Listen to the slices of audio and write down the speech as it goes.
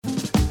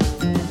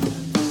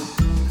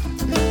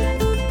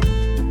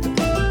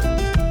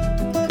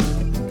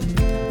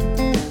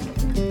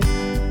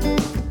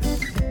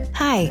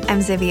I'm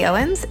Zibby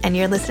Owens, and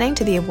you're listening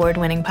to the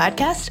award-winning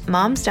podcast,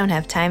 Moms Don't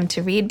Have Time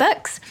to Read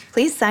Books.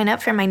 Please sign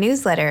up for my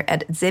newsletter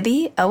at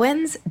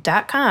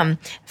zibbyowens.com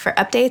for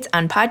updates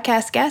on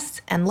podcast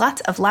guests and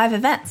lots of live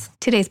events.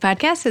 Today's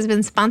podcast has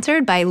been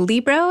sponsored by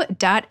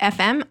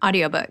Libro.fm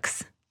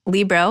audiobooks.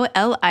 Libro,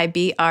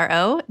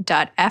 Libro.fm,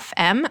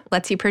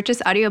 lets you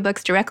purchase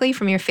audiobooks directly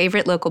from your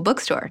favorite local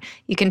bookstore.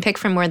 You can pick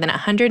from more than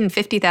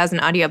 150,000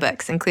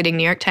 audiobooks, including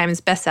New York Times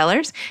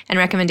bestsellers and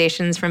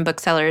recommendations from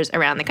booksellers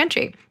around the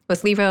country.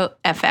 With Libro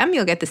FM,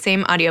 you'll get the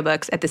same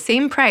audiobooks at the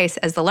same price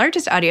as the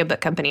largest audiobook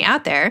company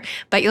out there,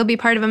 but you'll be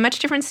part of a much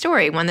different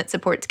story, one that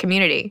supports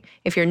community.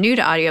 If you're new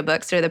to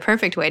audiobooks, they're the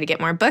perfect way to get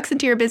more books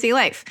into your busy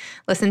life.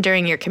 Listen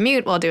during your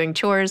commute, while doing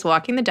chores,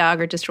 walking the dog,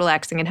 or just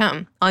relaxing at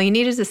home. All you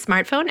need is a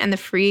smartphone and the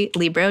free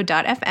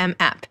Libro.fm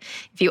app.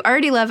 If you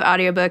already love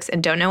audiobooks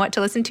and don't know what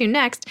to listen to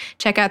next,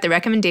 check out the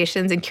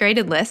recommendations and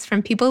curated lists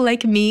from people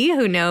like me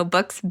who know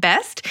books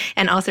best,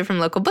 and also from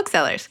local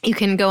booksellers. You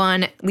can go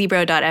on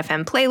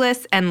Libro.fm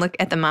playlists and look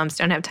at the Moms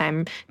Don't Have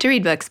Time to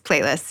Read Books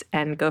playlist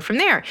and go from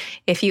there.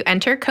 If you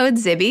enter code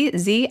ZIBBY,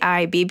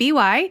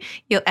 Z-I-B-B-Y,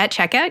 at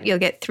checkout, you'll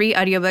get 3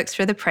 audiobooks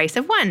for the price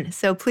of 1.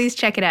 So please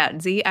check it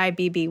out,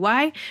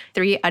 Z-I-B-B-Y,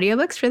 3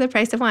 audiobooks for the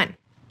price of 1.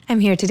 I'm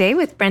here today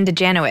with Brenda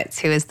Janowitz,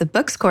 who is the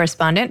books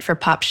correspondent for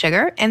Pop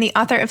Sugar and the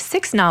author of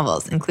 6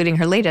 novels, including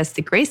her latest,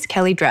 The Grace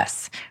Kelly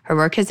Dress. Her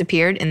work has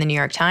appeared in the New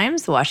York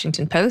Times, the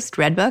Washington Post,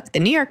 Redbook, the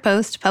New York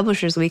Post,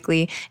 Publishers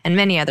Weekly, and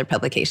many other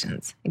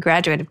publications. A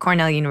graduate of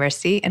Cornell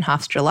University and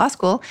Hofstra Law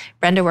School,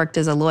 Brenda worked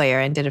as a lawyer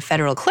and did a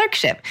federal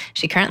clerkship.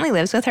 She currently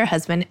lives with her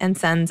husband and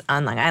sons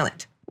on Long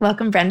Island.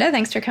 Welcome, Brenda.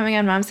 Thanks for coming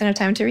on Moms Don't Have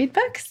Time to Read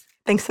Books.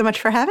 Thanks so much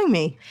for having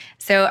me.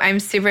 So I'm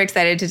super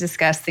excited to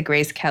discuss the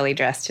Grace Kelly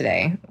dress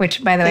today,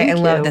 which, by the way, I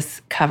love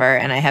this cover,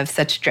 and I have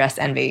such dress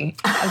envy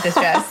of this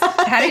dress.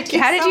 How did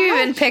you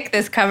even pick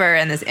this cover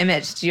and this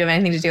image? Did you have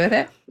anything to do with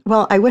it?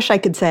 Well, I wish I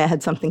could say I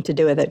had something to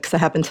do with it because I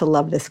happen to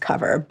love this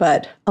cover,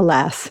 but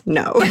alas,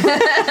 no.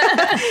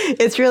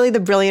 It's really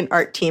the brilliant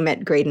art team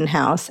at Graydon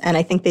House, and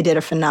I think they did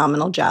a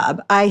phenomenal job.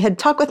 I had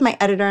talked with my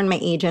editor and my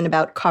agent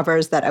about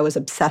covers that I was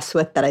obsessed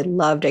with, that I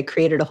loved. I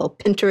created a whole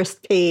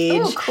Pinterest page.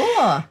 Oh,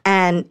 cool.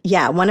 And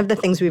yeah, one of the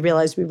things we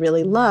realized we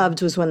really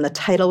loved was when the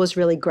title was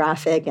really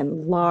graphic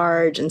and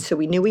large, and so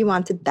we knew we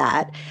wanted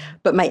that.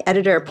 But my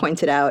editor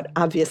pointed out,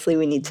 obviously,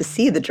 we need to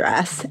see the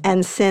dress.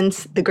 And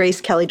since the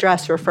Grace Kelly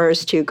dress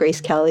refers to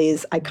Grace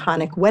Kelly's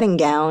iconic wedding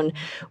gown,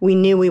 we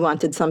knew we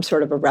wanted some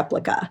sort of a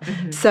replica.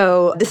 Mm-hmm.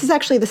 So this is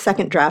actually the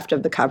second draft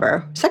of the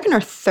cover, second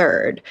or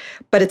third,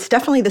 but it's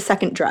definitely the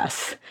second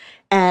dress.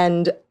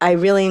 And I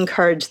really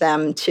encourage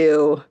them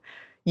to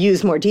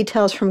use more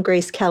details from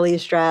Grace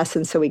Kelly's dress.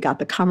 And so we got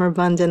the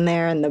cummerbund in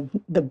there and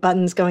the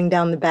buttons going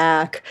down the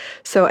back.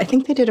 So I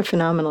think they did a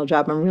phenomenal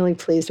job. I'm really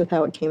pleased with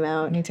how it came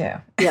out. Me too.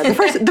 Yeah,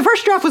 the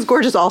first draft was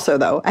gorgeous also,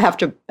 though, I have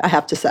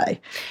to say.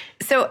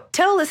 So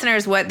tell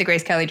listeners what the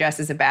Grace Kelly dress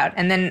is about,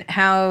 and then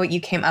how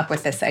you came up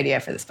with this idea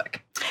for this book.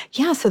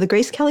 Yeah, so the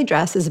Grace Kelly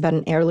dress is about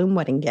an heirloom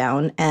wedding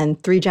gown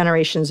and 3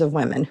 generations of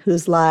women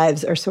whose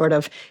lives are sort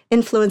of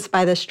influenced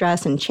by this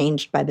dress and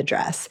changed by the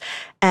dress.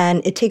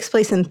 And it takes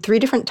place in 3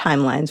 different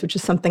timelines, which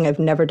is something I've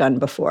never done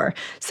before.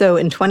 So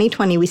in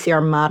 2020, we see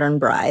our modern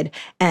bride,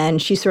 and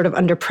she's sort of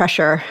under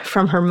pressure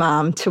from her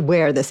mom to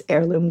wear this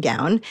heirloom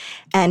gown.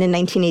 And in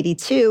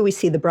 1982, we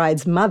see the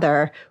bride's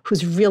mother,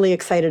 who's really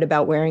excited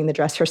about wearing the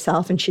dress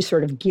herself, and she's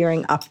sort of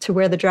gearing up to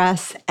wear the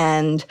dress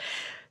and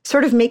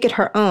sort of make it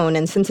her own.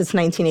 And since it's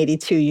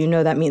 1982, you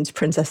know that means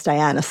Princess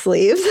Diana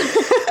sleeves,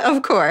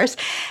 of course.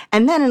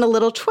 And then in a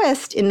little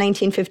twist, in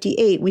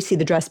 1958, we see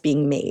the dress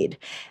being made.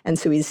 And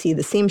so we see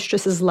the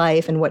seamstress's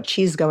life and what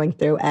she's going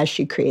through as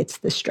she creates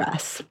this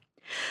dress.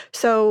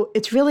 So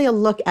it's really a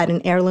look at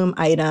an heirloom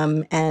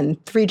item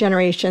and 3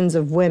 generations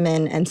of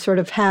women and sort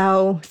of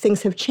how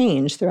things have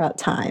changed throughout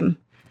time.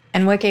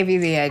 And what gave you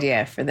the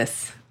idea for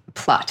this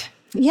plot?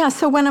 Yeah,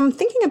 so when I'm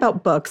thinking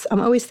about books,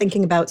 I'm always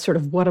thinking about sort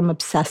of what I'm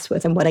obsessed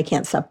with and what I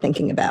can't stop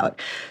thinking about.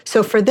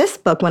 So for this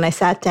book, when I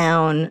sat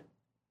down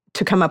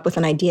to come up with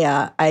an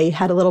idea, I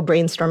had a little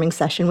brainstorming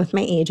session with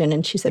my agent,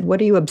 and she said,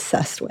 "What are you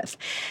obsessed with?"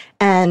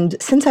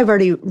 And since I've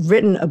already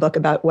written a book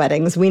about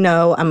weddings, we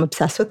know I'm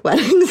obsessed with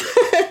weddings.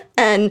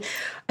 And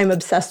I'm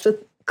obsessed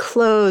with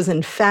clothes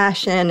and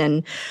fashion,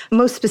 and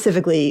most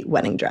specifically,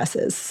 wedding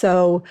dresses.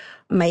 So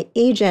my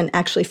agent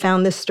actually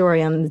found this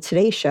story on the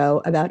Today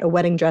Show about a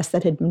wedding dress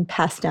that had been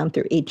passed down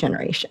through 8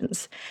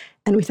 generations.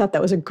 And we thought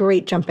that was a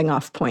great jumping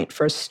off point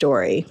for a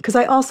story, because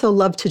I also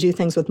love to do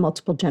things with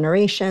multiple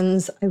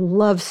generations. I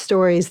love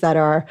stories that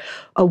are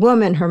a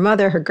woman, her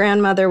mother, her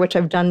grandmother, which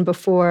I've done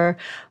before.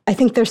 I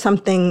think there's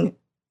something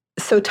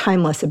so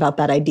timeless about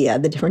that idea,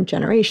 the different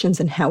generations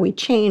and how we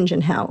change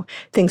and how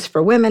things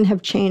for women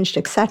have changed,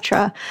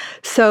 etc.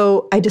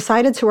 So I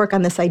decided to work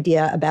on this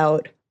idea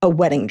about a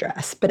wedding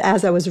dress. But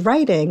as I was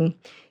writing,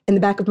 in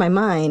the back of my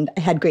mind, I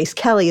had Grace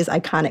Kelly's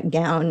iconic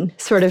gown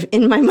sort of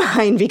in my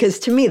mind, because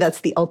to me,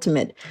 that's the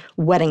ultimate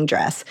wedding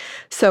dress.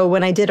 So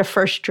when I did a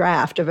first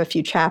draft of a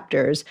few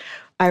chapters,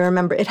 I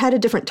remember it had a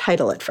different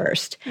title at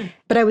first,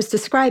 but I was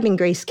describing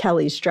Grace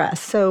Kelly's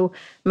dress. So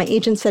my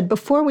agent said,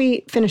 before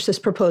we finish this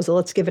proposal,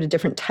 let's give it a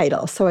different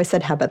title. So I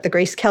said, how about the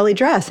Grace Kelly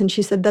dress? And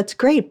she said, that's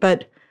great,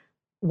 but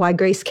why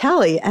Grace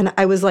Kelly? And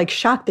I was like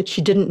shocked that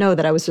she didn't know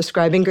that I was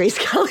describing Grace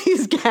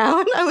Kelly's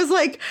gown. I was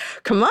like,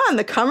 come on,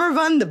 the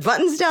cummerbund, the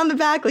buttons down the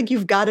back, like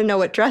you've got to know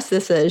what dress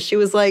this is. She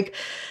was like,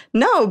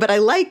 no, but I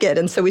like it.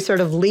 And so we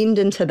sort of leaned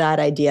into that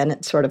idea and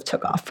it sort of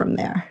took off from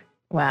there.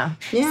 Wow.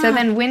 Yeah. So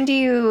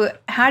then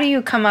how do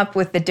you come up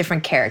with the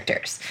different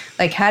characters?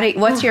 Like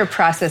what's your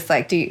process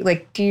like? Do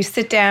you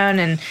sit down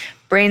and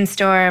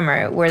brainstorm,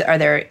 or are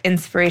there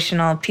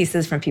inspirational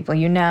pieces from people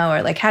you know?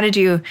 Or like, how did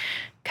you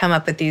come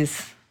up with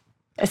these,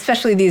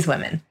 especially these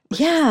women?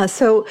 Yeah.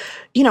 So,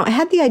 I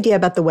had the idea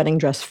about the wedding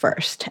dress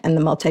first and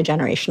the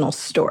multi-generational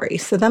story.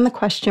 So then the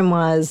question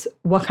was,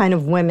 what kind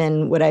of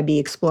women would I be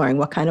exploring?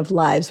 What kind of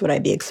lives would I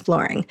be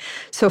exploring?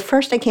 So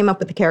first I came up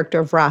with the character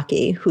of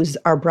Rocky, who's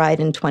our bride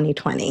in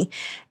 2020.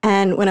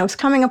 And when I was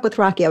coming up with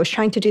Rocky, I was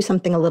trying to do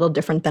something a little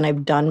different than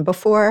I've done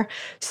before.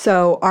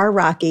 So our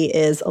Rocky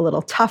is a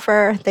little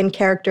tougher than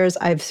characters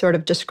I've sort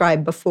of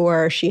described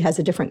before. She has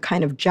a different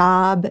kind of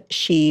job.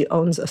 She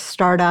owns a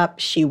startup.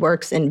 She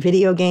works in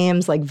video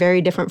games, like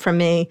very different from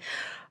me.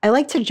 I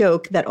like to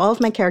joke that all of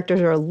my characters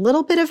are a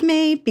little bit of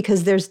me,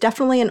 because there's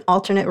definitely an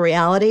alternate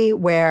reality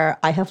where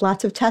I have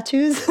lots of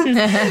tattoos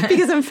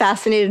because I'm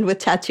fascinated with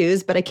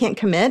tattoos, but I can't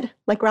commit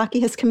like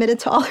Rocky has committed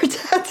to all her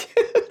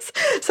tattoos.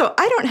 So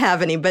I don't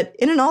have any, but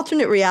in an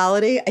alternate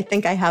reality, I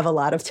think I have a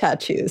lot of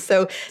tattoos.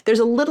 So there's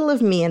a little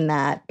of me in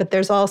that, but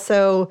there's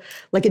also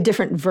like a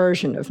different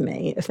version of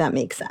me, if that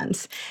makes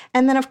sense.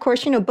 And then, of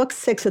course, book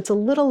 6, it's a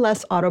little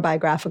less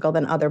autobiographical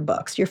than other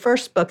books. Your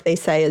first book, they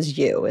say, is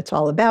you. It's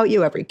all about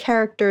you. Every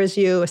character is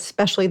you,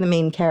 especially the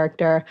main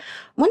character.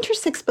 Once you're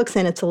 6 books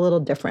in, it's a little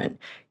different.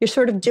 You're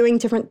sort of doing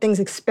different things,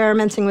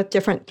 experimenting with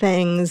different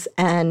things.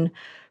 And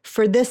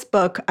for this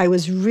book, I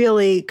was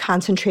really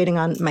concentrating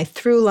on my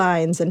through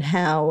lines and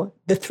how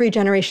the 3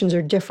 generations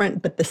are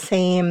different but the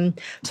same.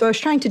 So I was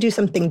trying to do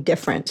something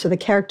different. So the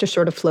character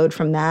sort of flowed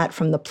from that,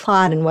 from the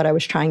plot and what I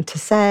was trying to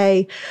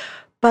say.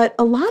 But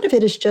a lot of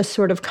it is just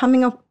sort of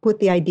coming up with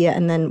the idea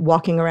and then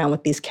walking around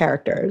with these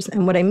characters.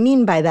 And what I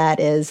mean by that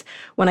is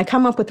when I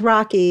come up with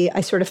Rocky,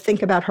 I sort of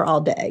think about her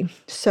all day.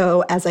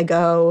 So as I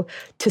go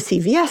to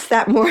CVS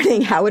that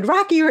morning, how would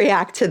Rocky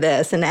react to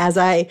this? And as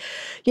I,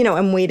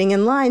 I'm waiting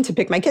in line to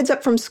pick my kids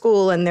up from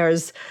school and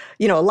there's,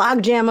 a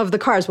logjam of the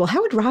cars. Well,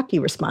 how would Rocky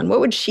respond? What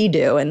would she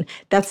do? And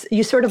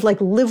you sort of like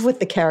live with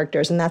the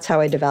characters, and that's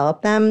how I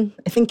develop them.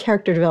 I think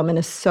character development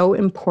is so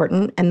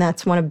important, and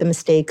that's one of the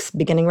mistakes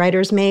beginning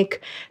writers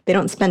make. They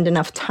don't spend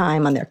enough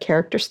time on their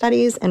character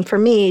studies. And for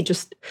me,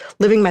 just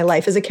living my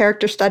life as a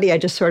character study, I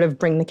just sort of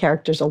bring the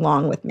characters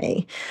along with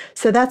me.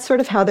 So that's sort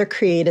of how they're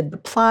created. The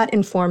plot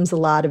informs a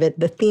lot of it.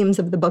 The themes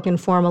of the book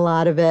inform a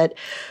lot of it.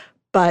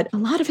 But a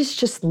lot of it's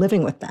just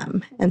living with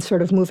them and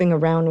sort of moving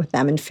around with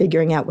them and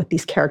figuring out what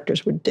these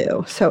characters would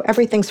do. So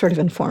everything sort of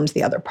informs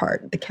the other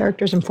part. The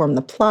characters inform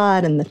the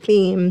plot and the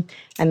theme,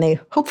 and they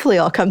hopefully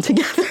all come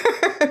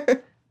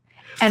together.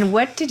 And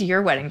what did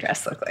your wedding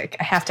dress look like?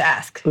 I have to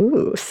ask.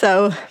 Ooh,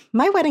 so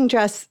my wedding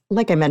dress,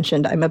 like I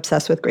mentioned, I'm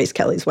obsessed with Grace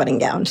Kelly's wedding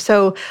gown.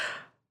 So,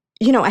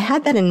 I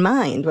had that in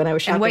mind when I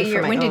was shopping for my own. And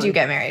what year? When did you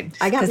get married?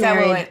 I got married. Because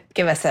that will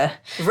give us a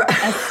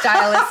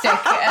stylistic,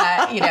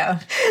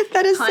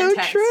 That is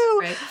context, so true.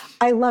 Right?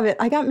 I love it.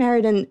 I got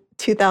married in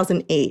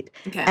 2008.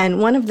 Okay. And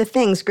one of the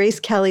things, Grace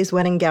Kelly's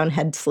wedding gown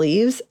had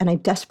sleeves, and I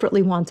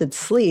desperately wanted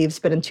sleeves,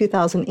 but in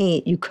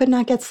 2008, you could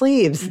not get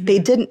sleeves.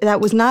 Mm-hmm. That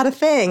was not a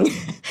thing.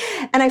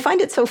 And I find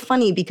it so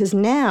funny because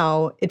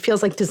now it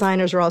feels like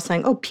designers are all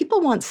saying, oh,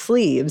 people want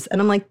sleeves. And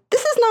I'm like,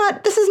 this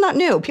is not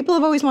new. People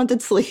have always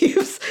wanted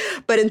sleeves.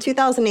 But in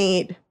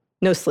 2008,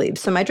 no sleeves.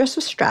 So my dress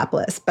was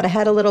strapless, but I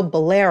had a little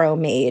bolero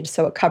made,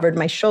 so it covered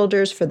my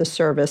shoulders for the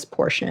service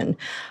portion.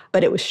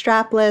 But it was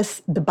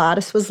strapless. The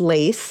bodice was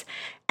lace.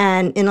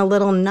 And in a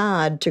little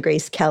nod to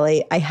Grace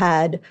Kelly, I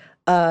had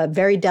a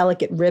very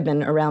delicate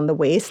ribbon around the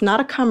waist, not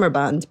a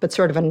cummerbund, but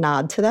sort of a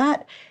nod to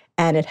that.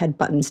 And it had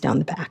buttons down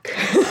the back.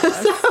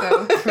 That's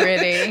so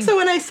pretty. So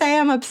when I say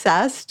I'm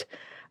obsessed,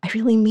 I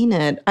really mean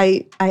it.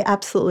 I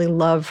absolutely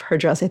love her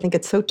dress. I think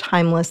it's so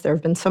timeless. There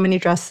have been so many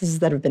dresses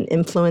that have been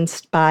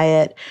influenced by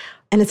it.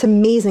 And it's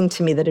amazing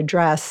to me that a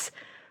dress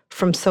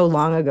from so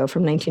long ago,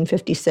 from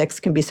 1956,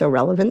 can be so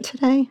relevant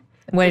today.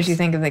 What did you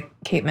think of the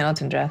Kate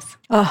Middleton dress?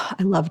 Oh,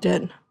 I loved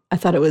it. I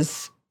thought it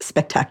was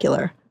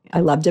spectacular. I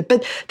loved it.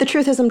 But the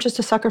truth is, I'm just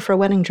a sucker for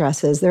wedding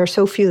dresses. There are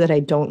so few that I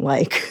don't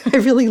like. I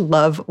really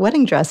love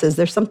wedding dresses.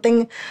 There's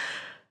something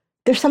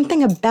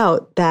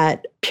about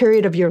that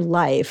period of your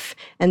life.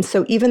 And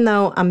so even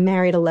though I'm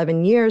married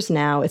 11 years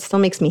now, it still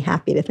makes me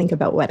happy to think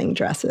about wedding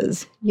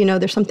dresses.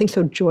 There's something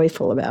so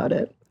joyful about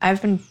it.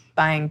 I've been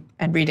buying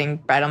and reading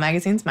bridal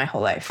magazines my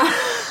whole life.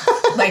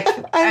 Like,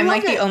 I'm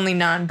like the only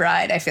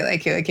non-bride, I feel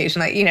like, who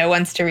occasionally,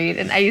 wants to read.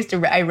 And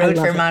I wrote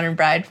for Modern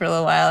Bride for a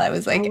little while. I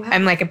was like,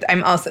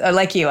 I'm also,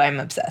 like you, I'm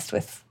obsessed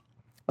with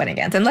wedding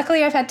gowns. And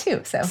luckily I've had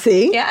two. So,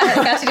 see? Yeah, I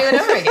got to do it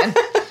over again.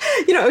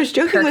 I was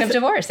joking Perk of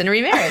divorce and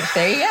remarriage.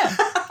 There you go.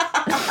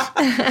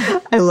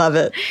 I love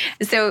it.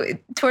 So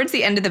towards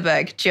the end of the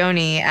book,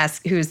 Joni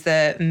asks, who's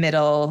the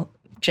middle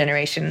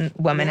generation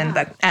woman in the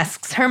book,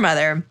 asks her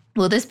mother,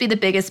 will this be the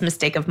biggest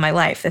mistake of my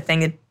life, the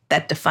thing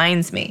that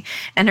defines me?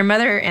 And her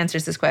mother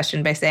answers this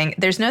question by saying,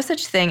 there's no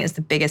such thing as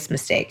the biggest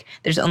mistake.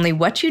 There's only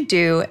what you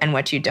do and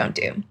what you don't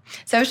do.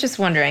 So I was just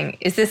wondering,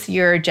 is this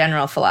your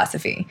general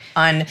philosophy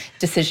on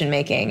decision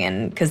making?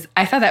 And because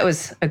I thought that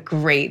was a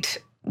great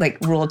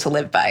rule to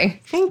live by.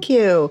 Thank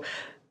you.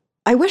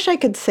 I wish I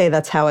could say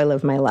that's how I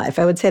live my life.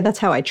 I would say that's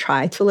how I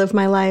try to live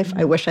my life.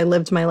 I wish I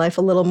lived my life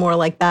a little more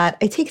like that.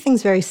 I take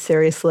things very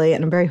seriously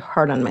and I'm very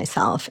hard on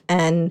myself.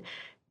 And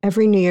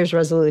every New Year's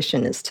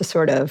resolution is to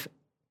sort of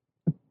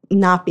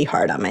not be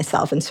hard on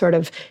myself and sort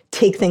of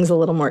take things a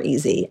little more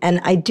easy. And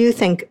I do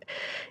think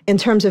in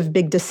terms of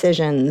big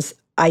decisions,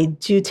 I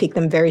do take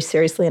them very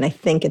seriously, and I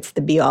think it's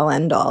the be-all,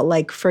 end-all.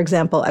 Like, for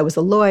example, I was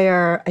a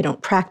lawyer. I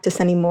don't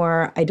practice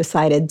anymore. I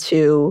decided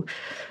to,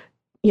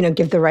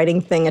 give the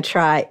writing thing a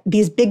try.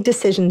 These big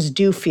decisions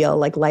do feel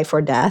like life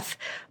or death.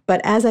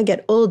 But as I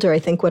get older, I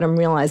think what I'm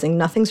realizing,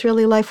 nothing's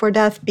really life or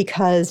death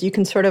because you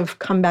can sort of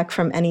come back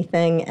from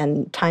anything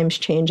and times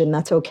change and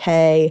that's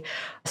okay.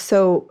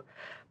 So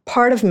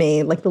part of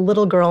me, like the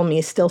little girl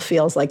me, still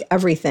feels like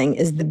everything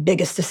is the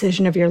biggest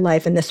decision of your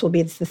life and this will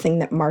be the thing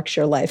that marks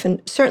your life.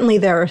 And certainly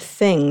there are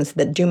things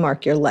that do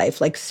mark your life,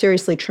 like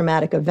seriously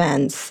traumatic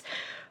events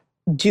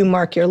do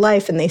mark your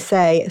life. And they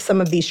say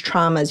some of these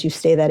traumas, you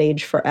stay that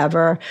age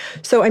forever.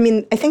 So, I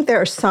think there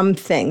are some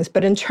things,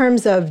 but in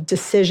terms of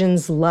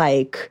decisions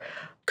like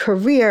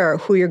career,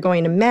 who you're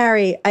going to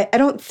marry, I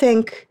don't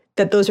think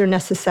that those are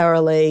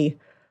necessarily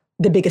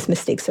the biggest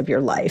mistakes of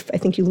your life. I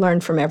think you learn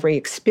from every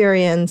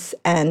experience,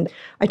 and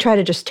I try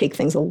to just take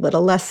things a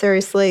little less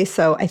seriously.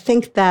 So I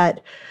think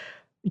that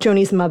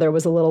Joni's mother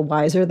was a little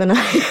wiser than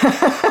I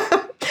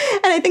am.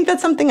 And I think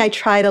that's something I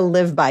try to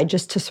live by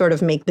just to sort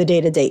of make the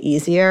day-to-day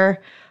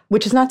easier,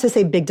 which is not to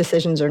say big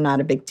decisions are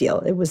not a big deal.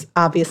 It was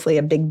obviously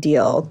a big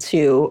deal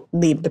to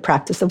leave the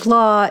practice of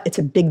law. It's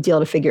a big deal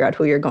to figure out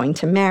who you're going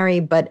to marry.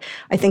 But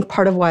I think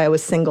part of why I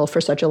was single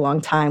for such a long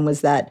time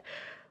was that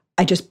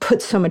I just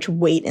put so much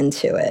weight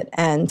into it.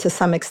 And to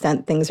some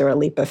extent, things are a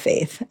leap of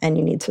faith, and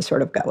you need to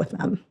sort of go with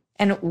them.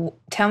 And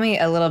tell me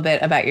a little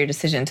bit about your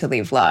decision to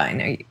leave law. I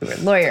know you were a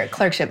lawyer,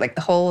 clerkship, like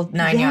the whole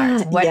nine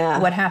yards. What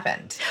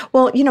happened?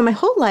 Well, my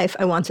whole life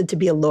I wanted to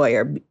be a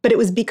lawyer, but it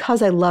was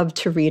because I loved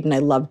to read and I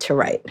loved to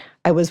write.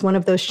 I was one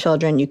of those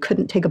children, you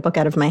couldn't take a book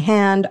out of my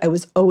hand. I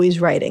was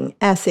always writing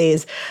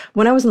essays.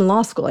 When I was in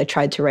law school, I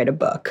tried to write a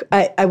book.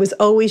 I was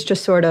always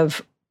just sort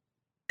of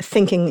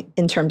thinking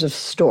in terms of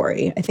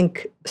story. I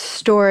think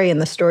story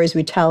and the stories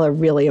we tell are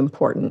really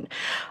important.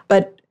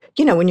 But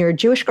when you're a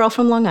Jewish girl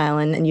from Long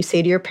Island and you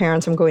say to your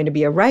parents, I'm going to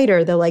be a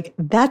writer, they're like,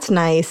 that's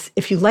nice.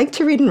 If you like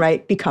to read and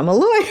write, become a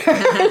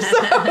lawyer.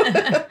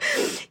 So,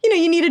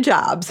 you need a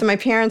job. So my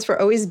parents were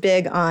always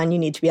big on you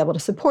need to be able to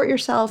support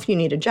yourself. You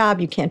need a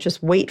job. You can't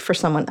just wait for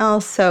someone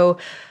else. So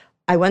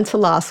I went to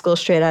law school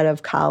straight out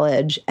of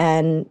college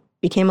and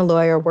became a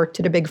lawyer, worked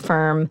at a big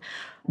firm.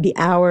 The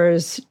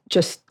hours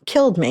just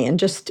killed me and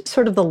just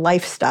sort of the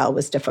lifestyle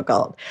was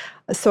difficult.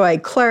 So I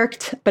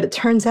clerked, but it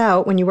turns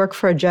out when you work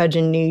for a judge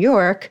in New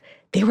York,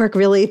 they work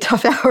really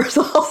tough hours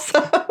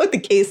also.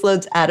 The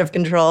caseload's out of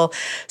control.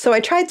 So I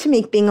tried to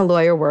make being a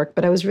lawyer work,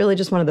 but I was really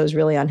just one of those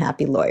really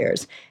unhappy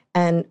lawyers.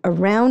 And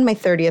around my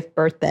 30th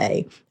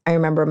birthday, I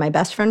remember my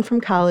best friend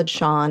from college,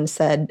 Sean,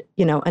 said,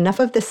 enough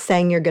of this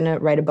saying you're going to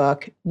write a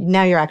book.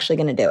 Now you're actually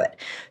going to do it.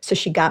 So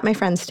she got my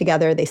friends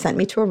together. They sent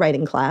me to a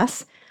writing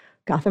class,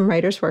 Gotham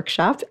Writers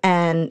Workshop.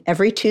 And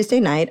every Tuesday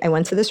night, I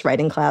went to this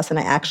writing class and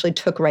I actually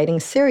took writing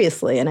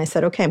seriously. And I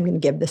said, okay, I'm going to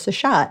give this a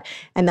shot.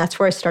 And that's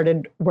where I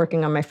started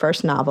working on my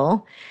first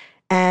novel.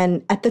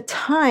 And at the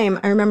time,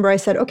 I remember I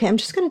said, okay, I'm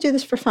just going to do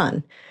this for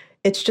fun.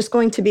 It's just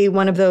going to be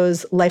one of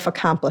those life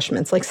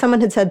accomplishments. Like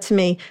someone had said to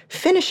me,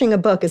 finishing a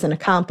book is an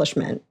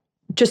accomplishment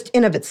just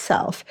in of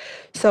itself.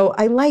 So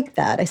I like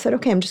that. I said,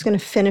 okay, I'm just going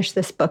to finish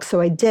this book.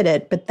 So I did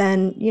it. But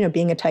then,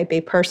 being a type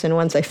A person,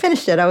 once I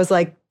finished it, I was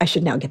like, I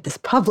should now get this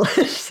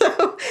published.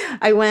 So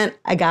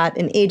I got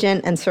an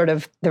agent, and sort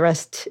of the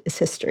rest is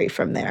history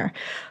from there.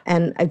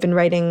 And I've been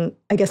writing,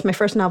 I guess my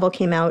first novel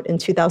came out in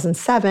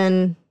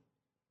 2007,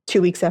 2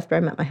 weeks after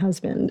I met my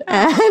husband.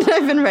 And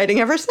I've been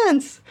writing ever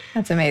since.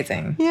 That's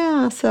amazing.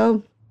 Yeah.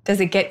 So does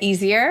it get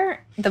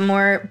easier the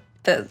more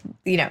does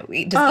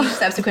each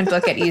subsequent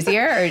book get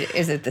easier, or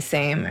is it the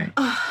same? Or?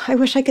 I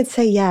wish I could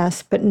say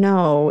yes, but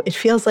no. It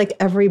feels like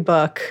every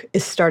book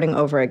is starting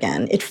over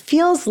again. It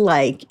feels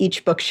like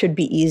each book should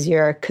be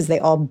easier because they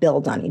all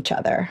build on each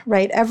other,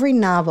 right? Every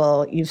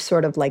novel, you've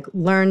sort of like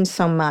learned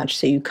so much,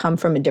 so you come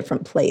from a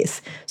different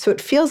place. So it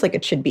feels like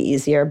it should be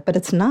easier, but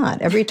it's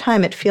not. Every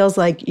time it feels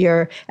like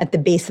you're at the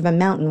base of a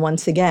mountain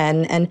once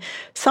again. And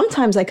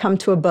sometimes I come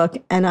to a book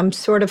and I'm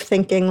sort of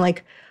thinking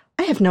like,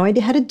 I have no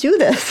idea how to do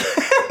this.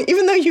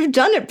 Even though you've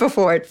done it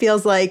before, it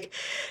feels like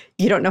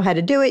you don't know how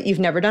to do it. You've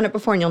never done it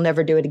before and you'll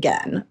never do it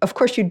again. Of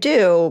course you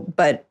do,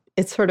 but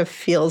it sort of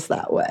feels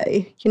that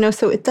way.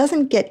 So it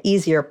doesn't get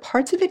easier.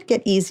 Parts of it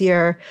get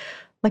easier.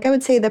 Like I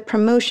would say the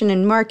promotion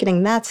and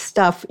marketing, that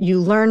stuff, you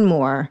learn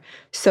more.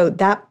 So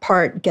that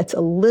part gets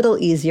a little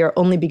easier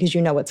only because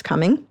you know what's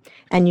coming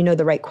and you know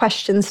the right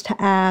questions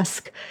to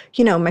ask.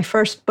 My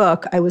first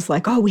book, I was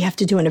like, oh, we have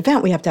to do an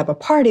event. We have to have a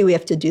party. We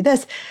have to do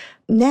this.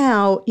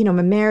 Now, I'm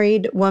a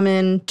married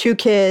woman, 2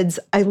 kids.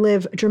 I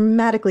live a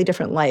dramatically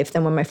different life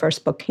than when my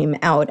first book came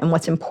out. And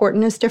what's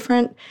important is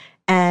different.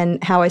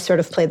 And how I sort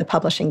of play the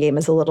publishing game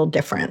is a little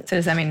different. So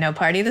does that mean no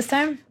party this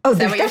time? Oh,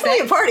 there's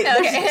definitely a party.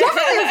 Okay. There's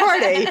definitely a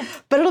party.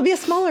 But it'll be a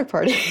smaller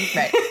party.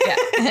 Right,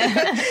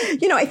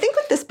 yeah. I think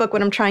with this book,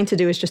 what I'm trying to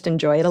do is just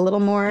enjoy it a little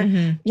more.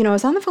 I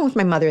was on the phone with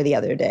my mother the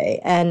other day.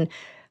 And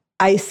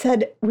I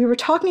said, we were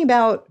talking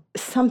about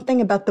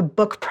something about the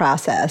book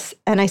process.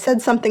 And I said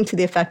something to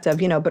the effect of,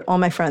 but all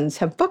my friends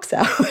have books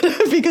out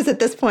because at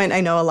this point I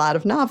know a lot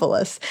of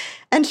novelists.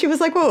 And she was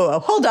like, whoa,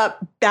 hold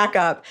up, back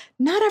up.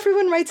 Not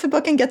everyone writes a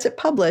book and gets it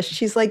published.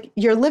 She's like,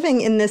 you're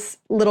living in this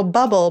little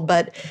bubble,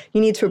 but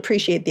you need to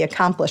appreciate the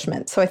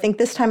accomplishment. So I think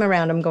this time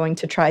around I'm going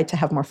to try to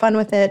have more fun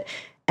with it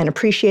and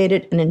appreciate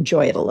it and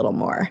enjoy it a little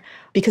more.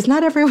 Because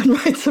not everyone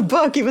writes a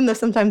book, even though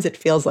sometimes it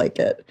feels like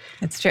it.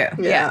 It's true.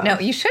 Yeah. No,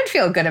 you should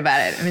feel good about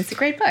it. It's a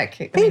great book.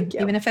 Thank you.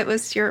 Even if it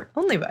was your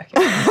only book.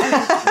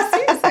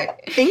 Seriously.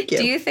 Thank you.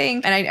 Do you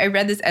think, and I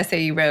read this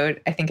essay you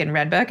wrote, I think in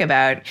Redbook,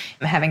 about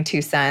having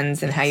 2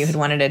 sons and how you had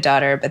wanted a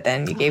daughter, but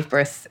then you gave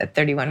birth at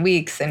 31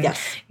 weeks and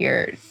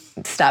you're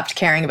stopped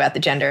caring about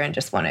the gender and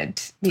just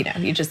wanted,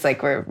 you just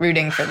like were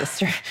rooting for the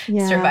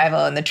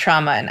survival and the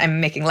trauma. And I'm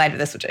making light of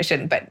this, which I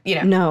shouldn't, but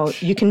No,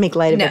 you can make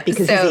light of it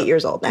because he's 8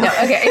 years old now. No,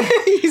 okay.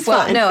 He's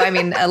fine. No,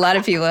 a lot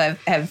of people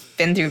have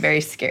been through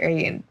very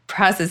scary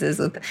processes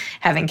with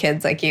having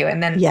kids like you.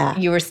 And then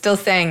you were still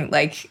saying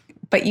like,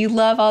 but you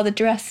love all the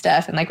dress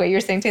stuff and like what you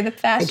were saying to the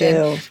fashion.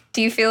 I do.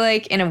 Do you feel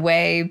like in a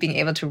way being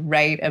able to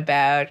write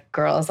about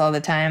girls all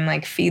the time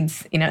like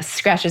feeds,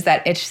 scratches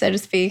that itch, so to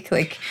speak?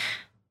 Like,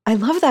 I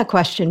love that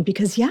question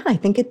because, I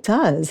think it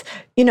does.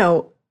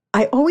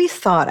 I always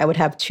thought I would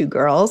have 2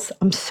 girls.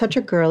 I'm such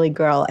a girly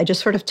girl. I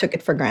just sort of took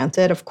it for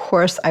granted. Of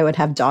course, I would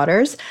have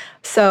daughters.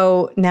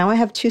 So now I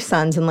have 2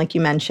 sons. And like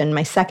you mentioned,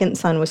 my second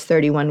son was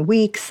 31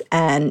 weeks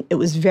and it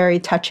was very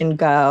touch and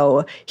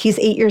go. He's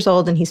 8 years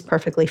old and he's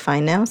perfectly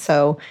fine now.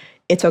 So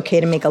it's okay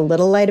to make a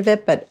little light of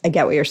it, but I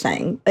get what you're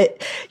saying.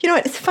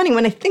 It's funny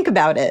when I think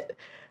about it.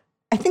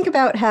 I think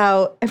about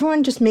how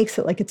everyone just makes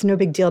it like it's no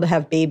big deal to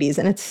have babies,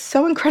 and it's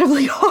so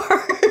incredibly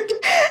hard.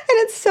 And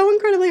it's so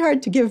incredibly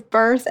hard to give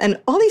birth. And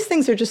all these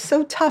things are just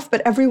so tough,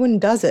 but everyone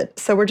does it.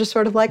 So we're just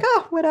sort of like,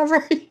 oh,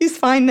 whatever, he's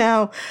fine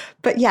now.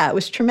 But it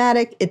was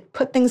traumatic. It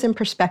put things in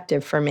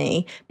perspective for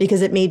me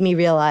because it made me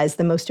realize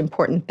the most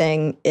important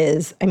thing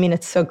is,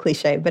 it's so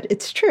cliche, but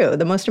it's true.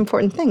 The most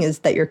important thing is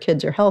that your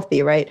kids are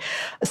healthy, right?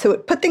 So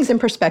it put things in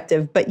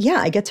perspective. But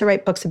I get to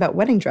write books about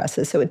wedding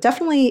dresses. So it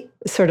definitely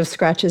sort of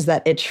scratches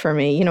that itch for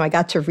me. I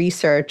got to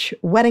research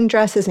wedding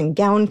dresses and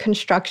gown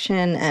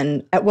construction.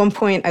 And at one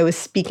point I was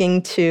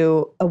speaking to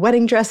a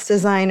wedding dress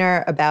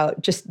designer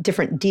about just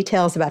different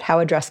details about how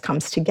a dress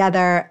comes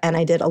together. And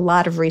I did a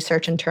lot of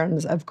research in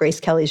terms of Grace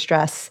Kelly's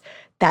dress,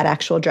 that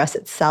actual dress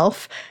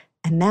itself.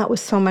 And that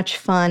was so much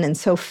fun and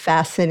so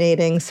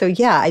fascinating. So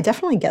I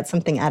definitely get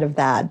something out of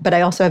that. But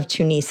I also have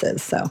 2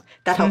 nieces, so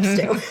that helps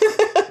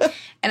too.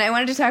 And I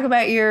wanted to talk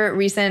about your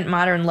recent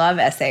Modern Love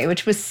essay,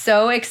 which was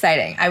so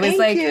exciting. I was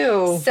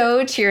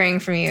so cheering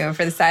from you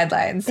for the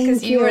sidelines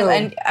because you were.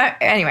 And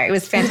anyway, it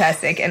was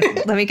fantastic. And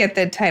let me get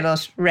the title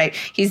right.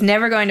 He's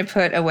never going to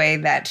put away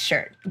that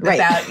shirt. Right.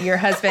 About your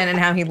husband and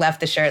how he left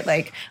the shirt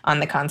like on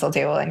the console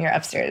table in your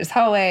upstairs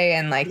hallway,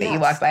 and like that you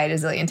walked by it a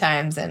zillion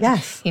times, and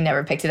he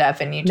never picked it up,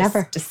 and you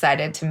just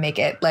decided to make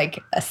it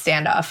like a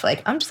standoff.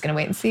 Like, I'm just going to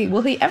wait and see.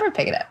 Will he ever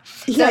pick it up?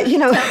 Wait,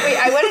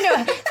 I want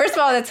to know. First of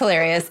all, that's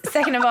hilarious.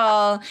 Second of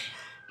all,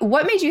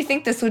 what made you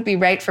think this would be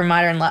right for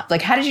modern love?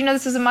 Like, how did you know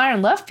this was a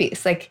modern love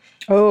piece? Like,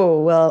 oh,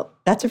 well,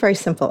 that's a very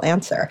simple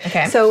answer.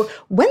 Okay. So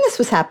when this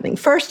was happening,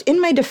 first,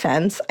 in my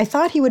defense, I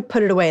thought he would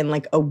put it away in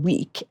like a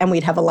week and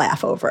we'd have a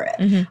laugh over it.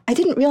 Mm-hmm. I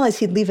didn't realize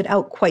he'd leave it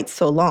out quite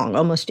so long,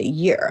 almost a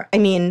year.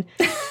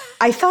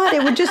 I thought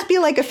it would just be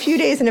like a few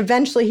days and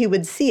eventually he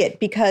would see it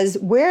because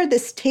where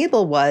this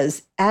table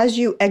was, as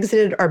you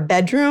exited our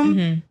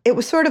bedroom, it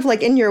was sort of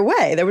like in your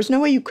way. There was no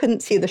way you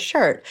couldn't see the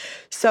shirt.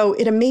 So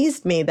it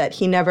amazed me that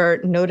he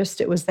never noticed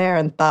it was there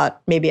and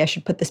thought, maybe I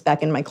should put this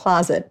back in my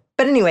closet.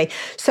 But anyway,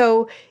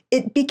 so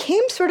it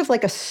became sort of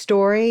like a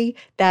story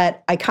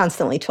that I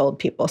constantly told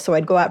people. So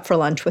I'd go out for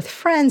lunch with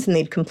friends and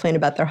they'd complain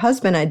about their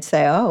husband. I'd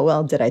say, oh,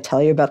 well, did I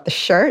tell you about the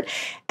shirt?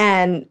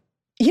 And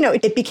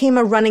it became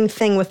a running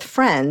thing with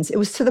friends. It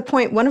was to the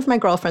point, one of my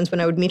girlfriends, when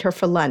I would meet her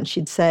for lunch,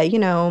 she'd say,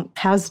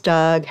 how's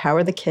Doug? How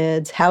are the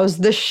kids? How's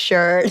the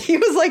shirt? He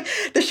was like,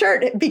 the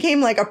shirt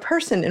became like a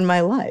person in my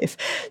life.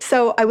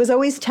 So I was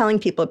always telling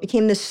people, it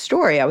became this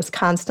story I was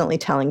constantly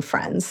telling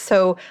friends.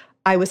 So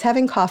I was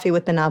having coffee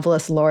with the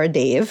novelist Laura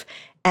Dave,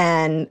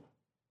 and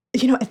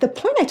at the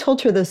point I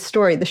told her the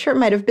story, the shirt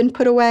might have been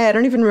put away. I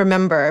don't even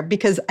remember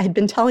because I had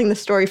been telling the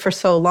story for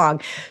so long.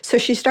 So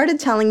she started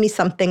telling me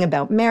something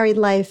about married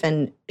life,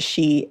 and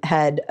she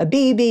had a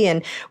baby.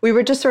 And we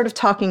were just sort of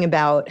talking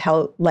about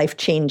how life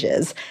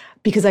changes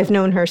because I've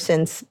known her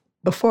since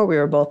before we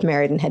were both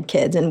married and had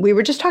kids. And we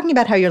were just talking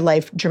about how your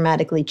life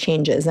dramatically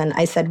changes. And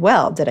I said,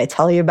 well, did I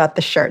tell you about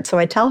the shirt? So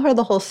I tell her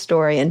the whole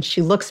story, and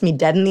she looks me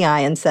dead in the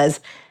eye and says,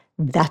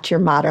 that's your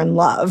modern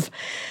love.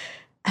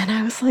 And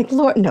I was like,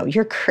 Laura, no,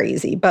 you're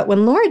crazy. But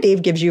when Laura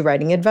Dave gives you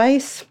writing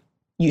advice,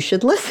 you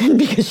should listen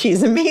because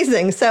she's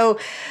amazing. So,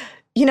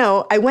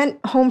 I went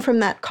home from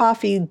that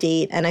coffee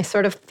date and I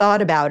sort of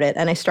thought about it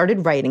and I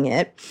started writing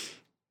it.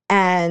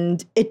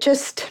 And it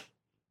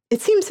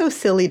seemed so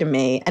silly to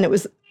me. And it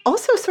was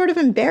also sort of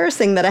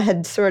embarrassing that I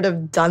had sort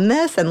of done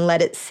this and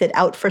let it sit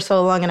out for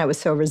so long, and I was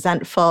so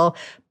resentful.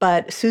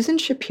 But Susan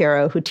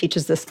Shapiro, who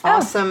teaches this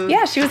awesome...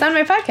 Yeah, she was on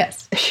my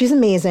podcast. She's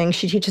amazing.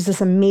 She teaches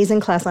this amazing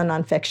class on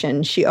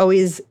nonfiction. She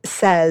always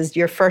says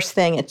your first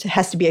thing, it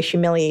has to be a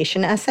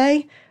humiliation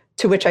essay,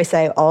 to which I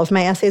say all of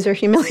my essays are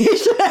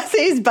humiliation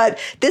essays, but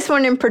this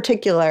one in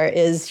particular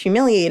is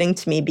humiliating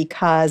to me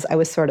because I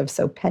was sort of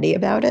so petty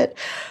about it.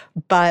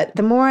 But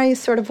the more I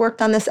sort of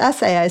worked on this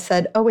essay, I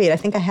said, oh, wait, I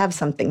think I have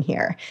something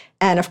here.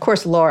 And of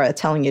course, Laura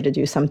telling you to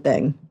do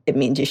something, it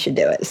means you should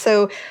do it.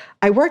 So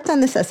I worked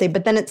on this essay,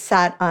 but then it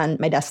sat on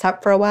my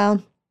desktop for a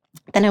while.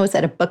 Then I was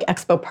at a book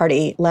expo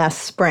party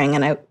last spring,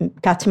 and I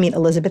got to meet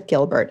Elizabeth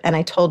Gilbert. And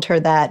I told her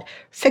that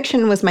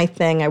fiction was my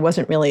thing. I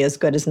wasn't really as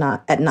good as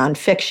at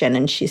nonfiction.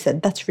 And she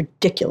said, that's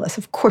ridiculous.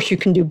 Of course you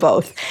can do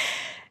both.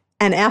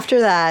 And after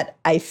that,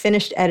 I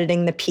finished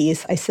editing the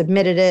piece. I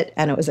submitted it,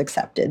 and it was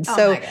accepted.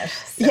 Oh my gosh.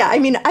 Yeah, I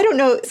mean, I don't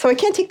know. So I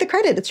can't take the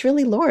credit. It's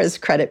really Laura's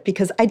credit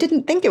because I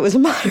didn't think it was a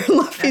modern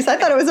love piece. I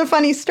thought it was a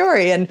funny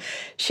story. And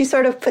she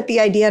sort of put the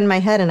idea in my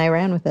head, and I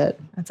ran with it.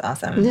 That's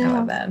awesome. Yeah. I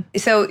love that.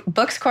 So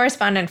books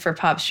correspondent for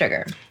Pop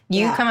Sugar.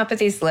 You come up with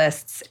these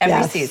lists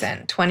every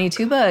season.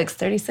 22 books,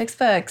 36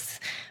 books.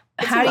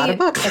 It's a lot of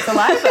books. It's a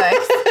lot of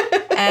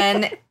books.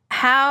 And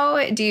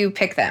how do you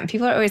pick them?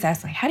 People are always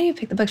asking, how do you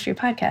pick the books for your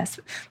podcast?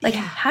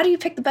 How do you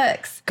pick the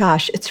books?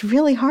 Gosh, it's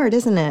really hard,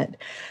 isn't it?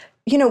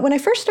 When I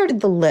first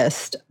started the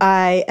list,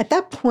 at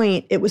that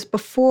point, it was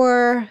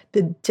before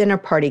the dinner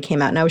party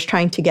came out, and I was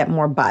trying to get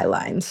more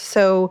bylines.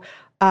 So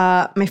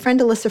my friend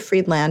Alyssa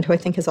Friedland, who I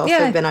think has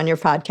also been on your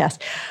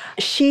podcast,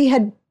 she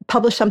had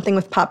published something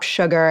with Pop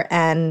Sugar,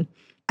 and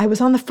I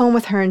was on the phone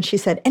with her, and she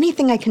said,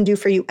 anything I can do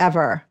for you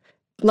ever,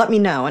 let me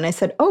know. And I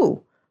said,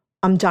 oh,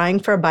 I'm dying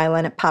for a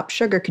byline at Pop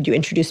Sugar. Could you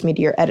introduce me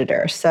to your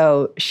editor?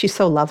 So she's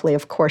so lovely.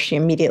 Of course, she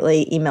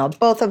immediately emailed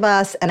both of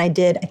us. And I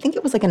think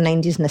it was like a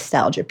 90s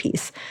nostalgia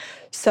piece.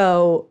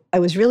 So I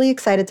was really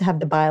excited to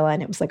have the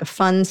byline. It was like a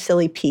fun,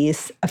 silly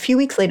piece. A few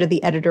weeks later,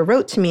 the editor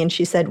wrote to me and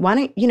she said,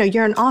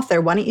 you're an author.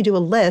 Why don't you do a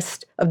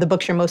list of the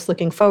books you're most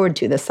looking forward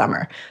to this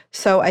summer?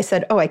 So I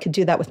said, I could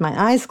do that with my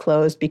eyes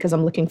closed because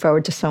I'm looking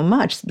forward to so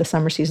much. The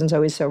summer season's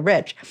always so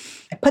rich.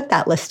 I put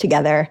that list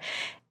together.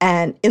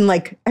 And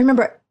I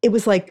remember it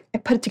was like I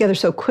put it together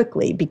so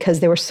quickly because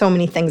there were so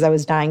many things I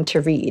was dying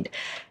to read.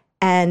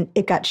 And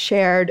it got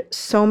shared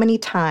so many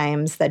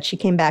times that she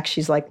came back,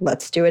 she's like,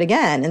 let's do it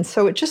again. And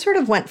so it just sort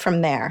of went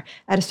from there.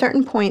 At a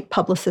certain point,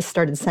 publicists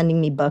started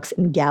sending me books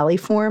in galley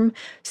form.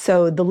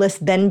 So the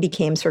list then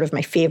became sort of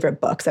my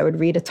favorite books. I would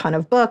read a ton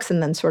of books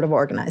and then sort of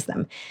organize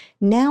them.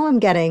 Now I'm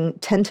getting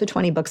 10 to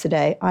 20 books a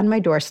day on my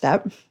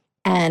doorstep.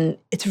 And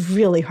it's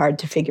really hard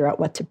to figure out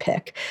what to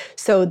pick.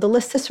 So the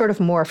list has sort of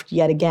morphed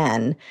yet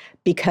again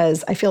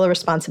because I feel a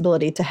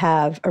responsibility to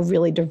have a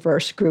really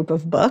diverse group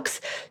of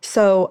books.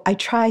 So I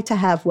try to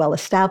have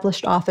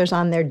well-established authors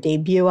on there,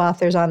 debut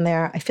authors on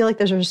there. I feel like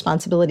there's a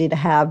responsibility to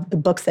have the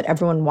books that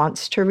everyone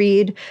wants to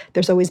read.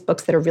 There's always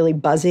books that are really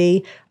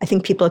buzzy. I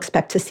think people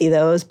expect to see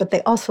those, but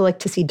they also like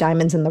to see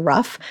diamonds in the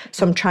rough.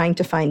 So I'm trying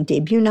to find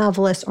debut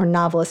novelists or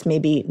novelists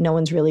maybe no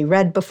one's really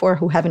read before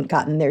who haven't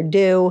gotten their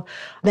due.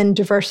 Then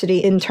diversity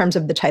in terms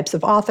of the types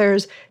of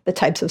authors, the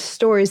types of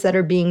stories that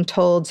are being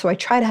told. So I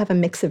try to have a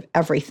mix of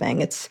everything.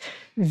 It's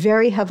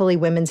very heavily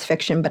women's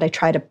fiction, but I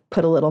try to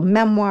put a little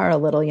memoir, a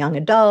little young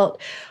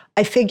adult.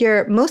 I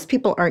figure most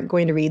people aren't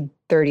going to read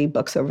 30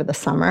 books over the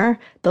summer.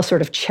 They'll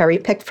sort of cherry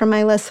pick from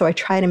my list. So I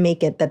try to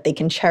make it that they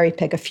can cherry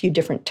pick a few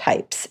different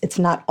types. It's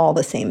not all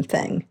the same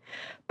thing.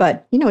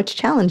 But, it's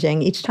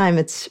challenging. Each time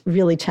it's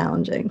really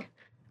challenging.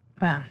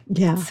 Wow.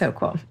 Yeah. That's so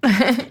cool.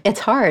 It's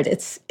hard.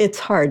 It's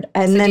hard.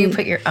 And so then do you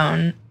put your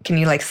own, can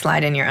you like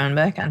slide in your own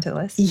book onto the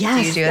list?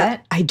 Yes. Do you do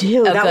that? I do.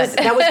 Oh, that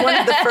good. was one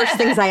of the first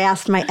things I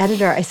asked my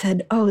editor. I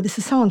said, "Oh, this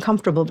is so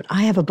uncomfortable, but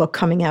I have a book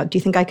coming out. Do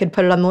you think I could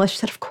put it on the list?" She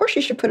said, "Of course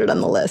you should put it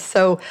on the list."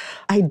 So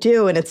I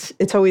do, and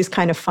it's always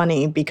kind of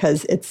funny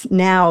because it's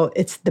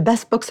the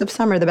best books of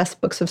summer, the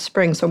best books of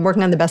spring. So I'm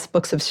working on the best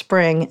books of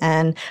spring,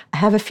 and I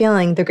have a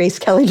feeling the Grace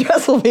Kelly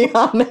Dress will be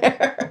on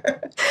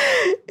there.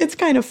 It's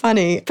kind of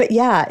funny. But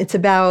yeah,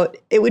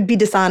 it would be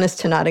dishonest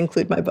to not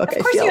include my book.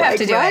 Of course you have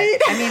to do right?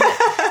 it. I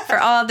mean, for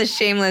all the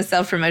shameless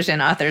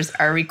self-promotion authors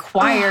are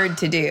required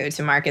to do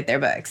to market their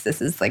books.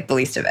 This is like the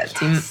least of it.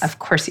 Yes. So of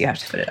course you have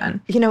to put it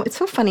on. You know, it's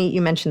so funny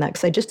you mentioned that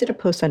because I just did a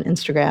post on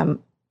Instagram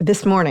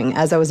this morning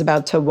as I was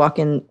about to walk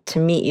in to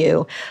meet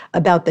you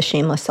about the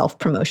shameless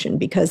self-promotion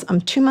because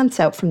I'm 2 months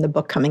out from the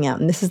book coming out.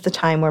 And this is the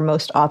time where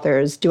most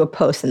authors do a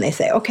post and they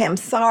say, okay, I'm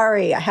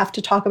sorry. I have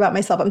to talk about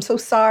myself. I'm so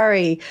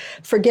sorry.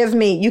 Forgive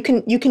me. You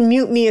can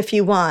mute me if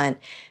you want.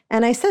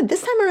 And I said,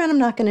 this time around, I'm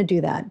not going to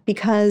do that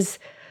because,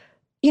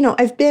 you know,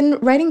 I've been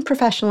writing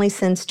professionally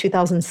since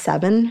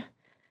 2007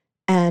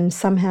 and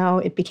somehow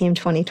it became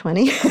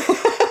 2020.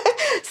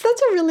 So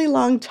that's a really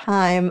long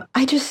time.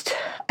 I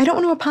don't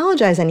want to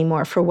apologize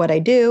anymore for what I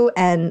do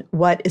and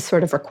what is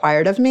sort of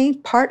required of me.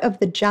 Part of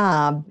the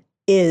job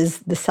is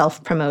the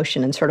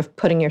self-promotion and sort of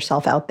putting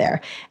yourself out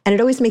there. And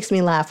it always makes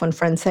me laugh when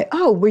friends say,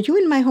 "Oh, were you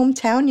in my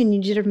hometown and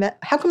you did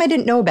how come I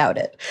didn't know about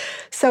it?"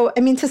 So,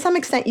 I mean, to some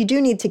extent, you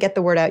do need to get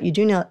the word out. You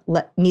do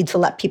need to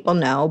let people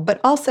know, but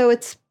also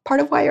it's part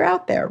of why you're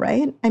out there,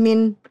 right? I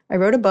mean, I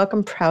wrote a book.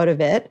 I'm proud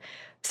of it.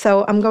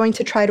 So I'm going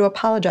to try to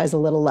apologize a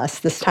little less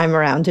this time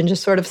around and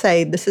just sort of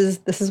say, this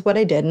is what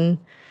I did and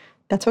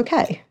that's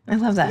okay. I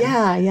love that.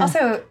 Yeah.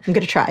 Also, I'm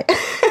going to try.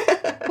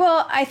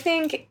 Well, I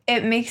think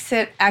it makes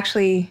it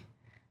actually,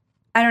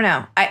 I don't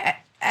know. I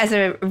as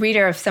a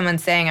reader of someone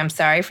saying, I'm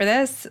sorry for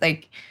this,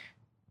 like,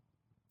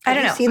 I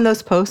don't know. Have you seen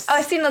those posts? Oh,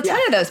 I've seen a ton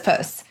of those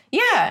posts.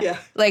 Yeah.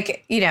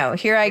 Like, you know,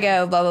 here I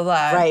go, blah, blah,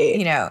 blah. Right.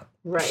 You know,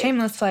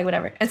 shameless flag,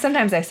 whatever. And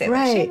sometimes I say,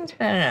 like, shameless,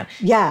 I don't know.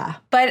 Yeah.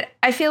 But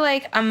I feel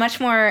like I'm much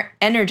more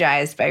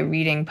energized by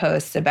reading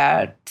posts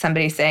about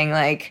somebody saying,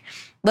 like,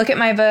 look at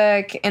my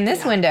book in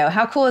this window.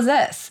 How cool is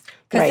this?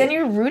 Because then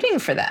you're rooting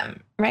for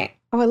them, right?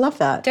 Oh, I love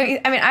that. Don't you?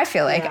 I mean, I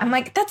feel like, I'm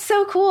like, that's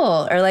so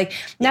cool. Or like,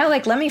 now,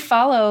 like, let me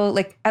follow,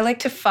 like, I like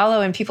to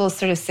follow in people's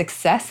sort of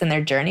success and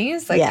their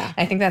journeys. Like,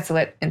 I think that's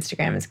what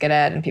Instagram is good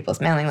at and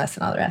people's mailing lists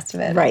and all the rest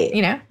of it. Right.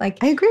 You know,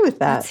 like. I agree with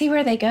that. Let's see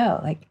where they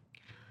go. Like,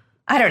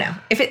 I don't know.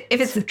 If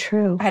it's so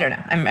true. I don't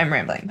know. I'm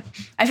rambling. But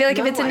I feel like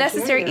if it's a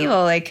necessary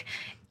evil, like.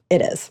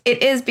 It is.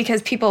 It is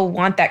because people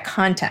want that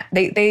content.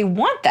 They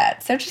want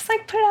that. So just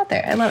like put it out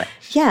there. I love it.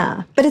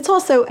 Yeah. But it's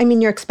also, I mean,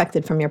 you're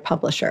expected from your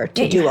publisher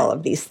to do all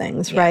of these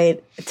things,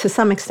 right? To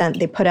some extent,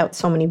 they put out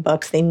so many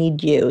books. They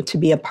need you to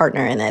be a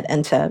partner in it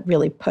and to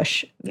really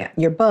push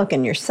your book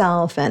and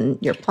yourself and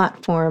your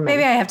platform.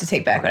 Maybe I have to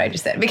take back what I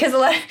just said because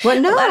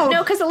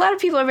because a lot of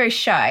people are very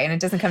shy and it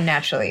doesn't come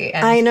naturally.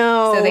 And I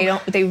know.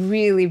 So they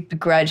really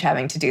begrudge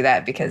having to do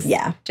that because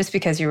just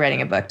because you're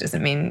writing a book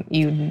doesn't mean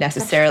you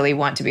necessarily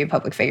want to be a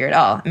public figure at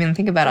all. I mean,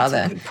 think about all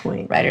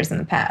the writers in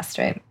the past,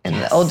 right? In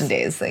the olden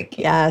days, like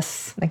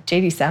like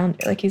J.D. Salinger,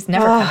 like he's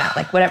never come out,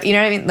 like whatever, you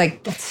know what I mean?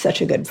 Like that's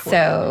such a good point.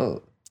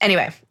 So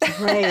anyway,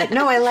 right?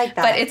 No, I like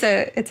that. But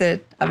it's a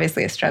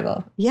obviously a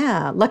struggle.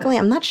 Yeah, luckily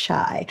I'm not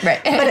shy.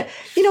 Right. But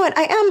you know what?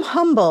 I am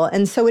humble,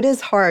 and so it is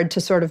hard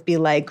to sort of be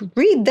like,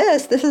 read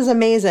this. This is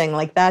amazing.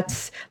 Like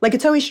that's like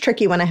it's always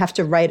tricky when I have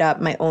to write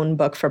up my own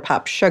book for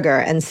Pop Sugar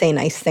and say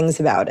nice things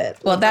about it.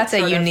 Well, that's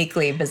a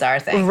uniquely bizarre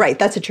thing. Right.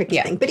 That's a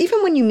tricky thing. But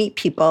even when you meet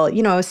people,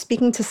 you know, I was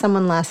speaking to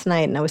someone last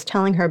night and I was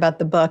telling her about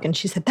the book and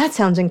she said, that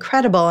sounds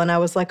incredible. And I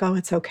was like, oh,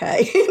 it's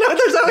okay. You know,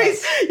 there's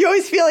always, you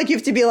always feel like you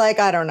have to be like,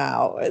 I don't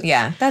know.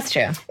 Yeah, that's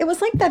true. It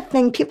was like that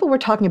thing, people were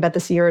talking about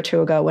this a year or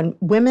two ago when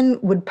women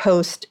would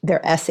post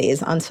their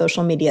essays on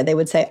social media. They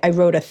would say, I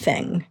wrote a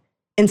thing.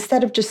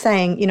 Instead of just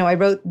saying, you know, I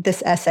wrote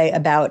this essay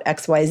about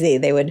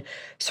XYZ, they would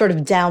sort of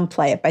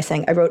downplay it by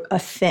saying, I wrote a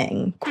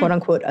thing, quote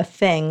unquote, a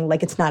thing,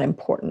 like it's not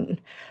important.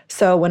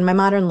 So when My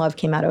Modern Love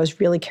came out, I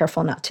was really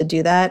careful not to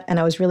do that. And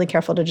I was really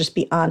careful to just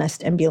be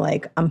honest and be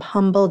like, I'm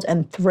humbled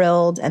and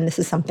thrilled. And this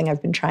is something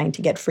I've been trying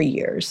to get for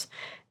years.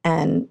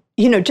 And,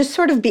 you know, just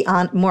sort of be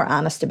more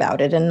honest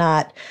about it and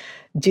not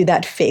do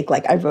that fake,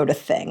 like I wrote a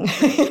thing,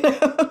 you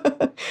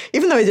know?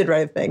 Even though I did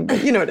write a thing,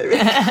 but you know what I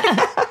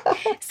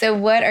mean. So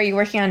what are you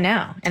working on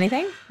now?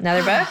 Anything?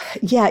 Another book?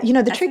 Yeah. You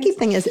know, the tricky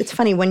thing is, it's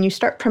funny, when you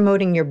start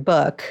promoting your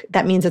book,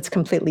 that means it's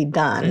completely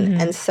done.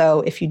 Mm-hmm. And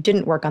so if you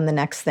didn't work on the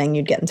next thing,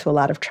 you'd get into a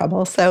lot of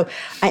trouble. So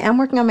I am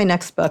working on my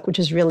next book, which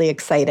is really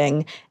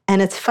exciting.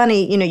 And it's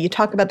funny, you know, you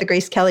talk about the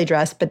Grace Kelly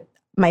Dress, but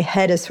my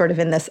head is sort of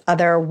in this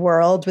other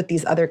world with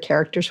these other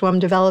characters who I'm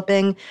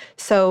developing.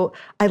 So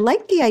I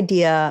like the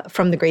idea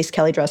from the Grace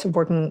Kelly Dress of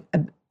working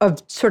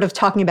of sort of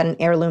talking about an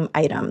heirloom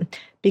item.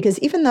 Because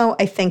even though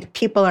I think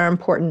people are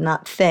important,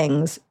 not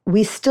things,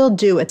 we still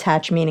do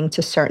attach meaning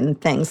to certain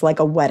things, like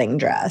a wedding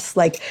dress.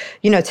 Like,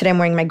 today I'm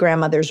wearing my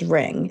grandmother's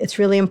ring. It's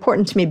really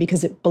important to me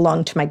because it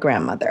belonged to my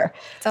grandmother.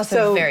 It's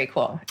also very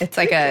cool. It's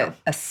like a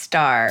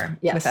star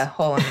with a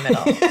hole in the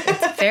middle.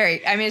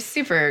 It's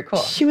super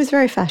cool. She was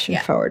very fashion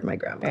forward, my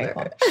grandmother.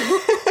 Very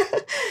cool.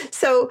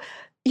 So,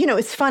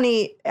 it's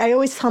funny. I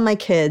always tell my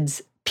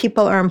kids,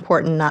 people are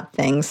important, not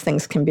things.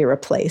 Things can be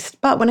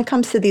replaced. But when it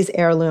comes to these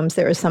heirlooms,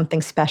 there is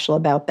something special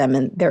about them,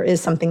 and there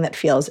is something that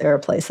feels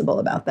irreplaceable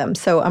about them.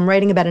 So I'm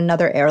writing about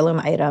another heirloom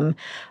item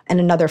and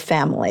another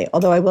family.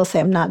 Although I will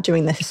say I'm not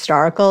doing the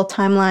historical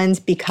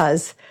timelines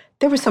because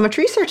there was so much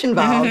research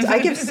involved. I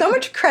give so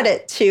much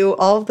credit to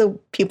all of the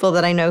people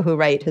that I know who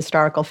write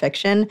historical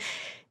fiction.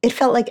 It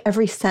felt like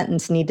every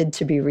sentence needed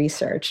to be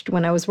researched.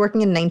 When I was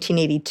working in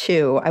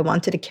 1982, I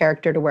wanted a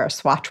character to wear a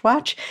Swatch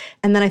watch.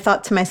 And then I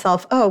thought to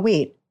myself, oh,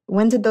 wait,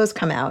 when did those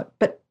come out?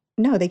 But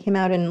no, they came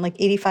out in like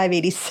 85,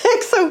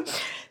 86. So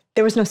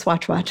there was no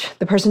Swatch watch.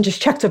 The person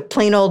just checked a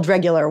plain old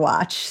regular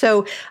watch.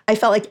 So I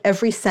felt like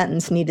every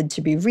sentence needed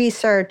to be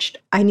researched.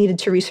 I needed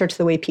to research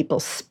the way people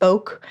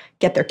spoke,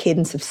 get their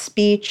cadence of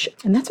speech.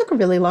 And that took a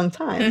really long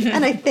time.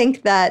 And I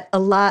think that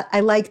I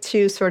like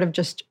to sort of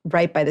just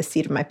write by the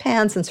seat of my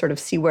pants and sort of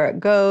see where it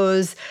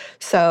goes.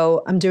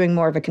 So I'm doing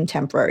more of a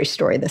contemporary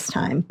story this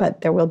time,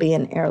 but there will be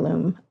an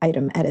heirloom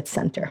item at its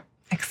center.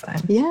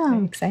 Excellent. Yeah.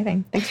 Very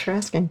exciting. Thanks for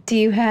asking. Do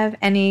you have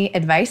any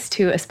advice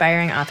to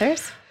aspiring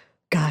authors?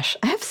 Gosh,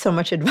 I have so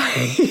much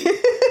advice.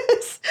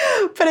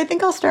 But I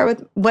think I'll start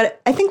with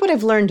what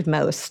I've learned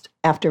most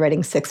after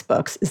writing 6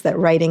 books is that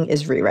writing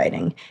is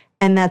rewriting.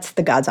 And that's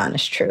the God's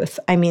honest truth.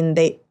 I mean,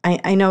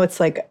 I know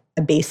it's like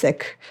a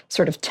basic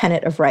sort of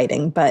tenet of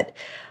writing, but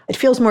it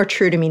feels more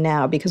true to me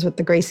now because with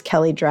the Grace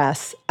Kelly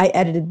dress, I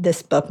edited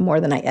this book more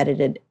than I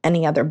edited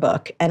any other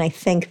book. And I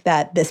think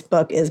that this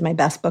book is my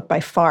best book by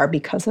far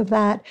because of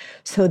that.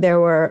 So there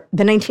were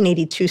the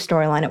 1982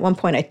 storyline. At one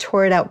point, I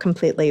tore it out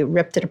completely,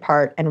 ripped it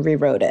apart, and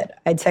rewrote it.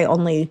 I'd say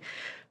only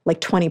like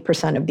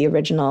 20% of the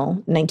original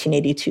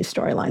 1982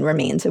 storyline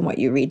remains in what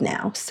you read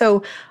now.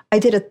 So I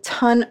did a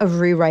ton of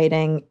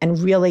rewriting and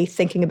really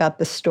thinking about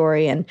the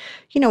story. And,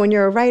 when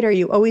you're a writer,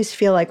 you always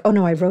feel like, oh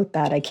no, I wrote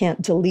that. I can't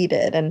delete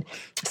it. And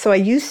so I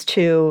used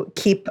to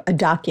keep a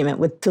document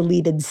with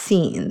deleted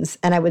scenes.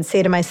 And I would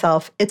say to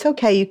myself, it's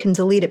okay, you can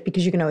delete it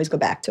because you can always go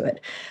back to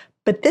it.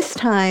 But this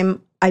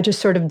time, I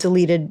just sort of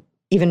deleted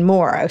even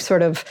more. I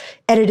sort of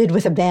edited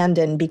with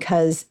abandon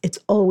because it's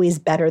always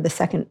better the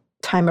second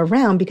time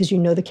around because you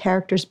know the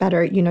characters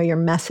better, you know your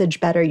message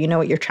better, you know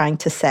what you're trying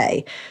to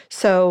say.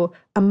 So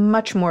I'm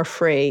much more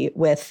free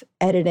with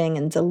editing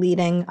and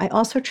deleting. I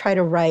also try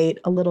to write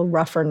a little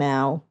rougher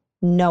now,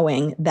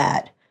 knowing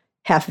that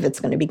half of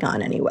it's going to be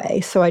gone anyway.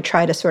 So I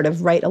try to sort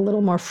of write a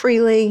little more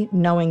freely,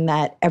 knowing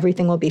that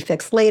everything will be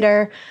fixed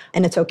later,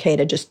 and it's okay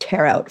to just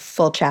tear out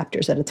full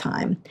chapters at a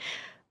time.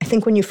 I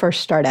think when you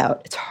first start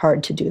out, it's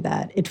hard to do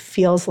that. It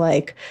feels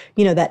like,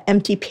 that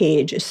empty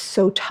page is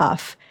so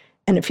tough.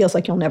 And it feels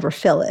like you'll never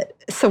fill it.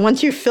 So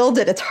once you've filled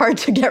it, it's hard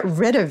to get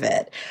rid of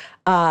it,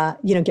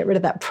 get rid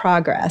of that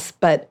progress.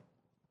 But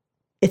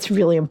it's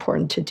really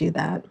important to do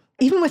that.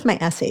 Even with my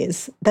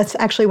essays, that's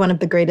actually one of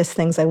the greatest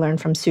things I learned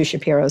from Sue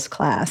Shapiro's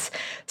class.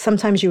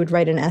 Sometimes you would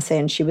write an essay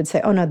and she would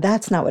say, oh, no,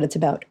 that's not what it's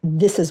about.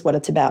 This is what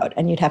it's about.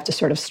 And you'd have to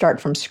sort of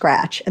start from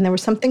scratch. And there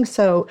was something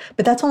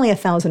but that's only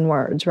 1,000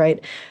 words, right?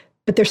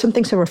 But there's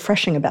something so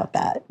refreshing about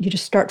that. You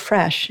just start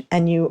fresh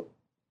and you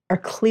are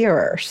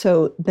clearer.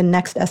 So the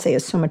next essay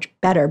is so much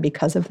better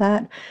because of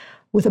that.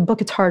 With a book,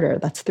 it's harder.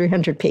 That's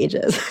 300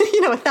 pages.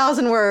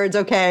 1,000 words,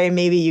 okay,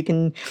 maybe you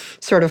can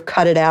sort of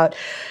cut it out.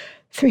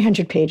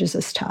 300 pages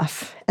is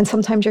tough. And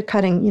sometimes you're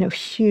cutting,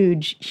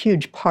 huge,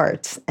 huge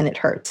parts and it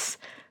hurts.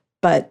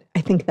 But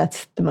I think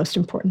that's the most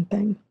important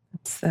thing.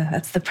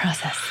 That's the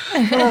process.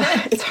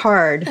 It's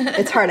hard.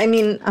 It's hard. I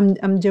mean,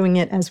 I'm doing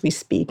it as we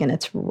speak and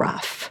it's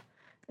rough.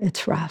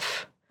 It's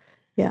rough.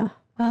 Yeah.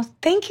 Well,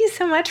 thank you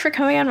so much for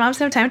coming on Moms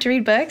Don't Have Time to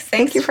Read Books.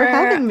 Thank you for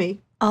having me.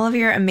 All of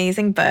your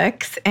amazing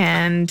books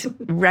and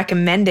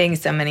recommending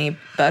so many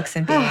books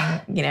and being,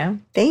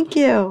 Thank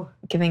you.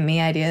 Giving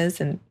me ideas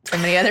and so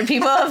many other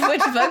people of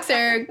which books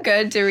are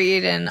good to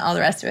read and all the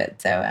rest of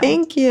it. So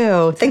thank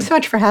you. Thanks so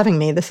much for having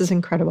me. This is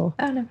incredible.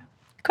 Oh, no.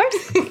 Of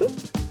course.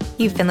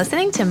 You've been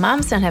listening to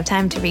Moms Don't Have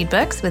Time to Read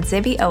Books with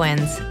Zibby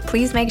Owens.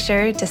 Please make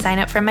sure to sign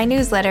up for my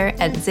newsletter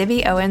at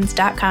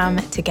zibbyowens.com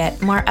to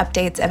get more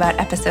updates about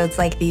episodes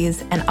like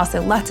these and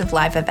also lots of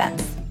live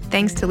events.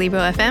 Thanks to Libro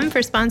FM for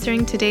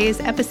sponsoring today's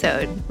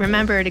episode.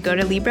 Remember to go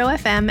to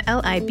Libro.fm,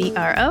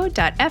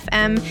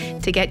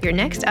 libro.fm, to get your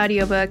next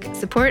audiobook,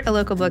 support a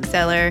local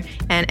bookseller,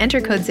 and enter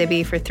code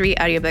Zibby for 3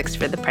 audiobooks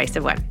for the price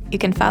of 1. You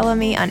can follow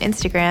me on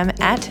Instagram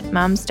at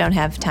Moms Don't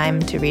Have Time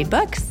to Read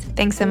Books.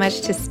 Thanks so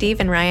much to Steve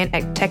and Ryan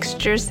at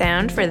Texture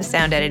Sound for the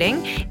sound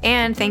editing.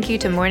 And thank you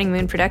to Morning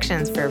Moon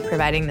Productions for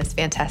providing this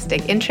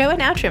fantastic intro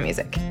and outro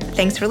music.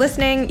 Thanks for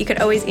listening. You could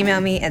always email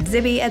me at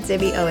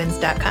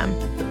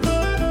zibby@zibbyowens.com.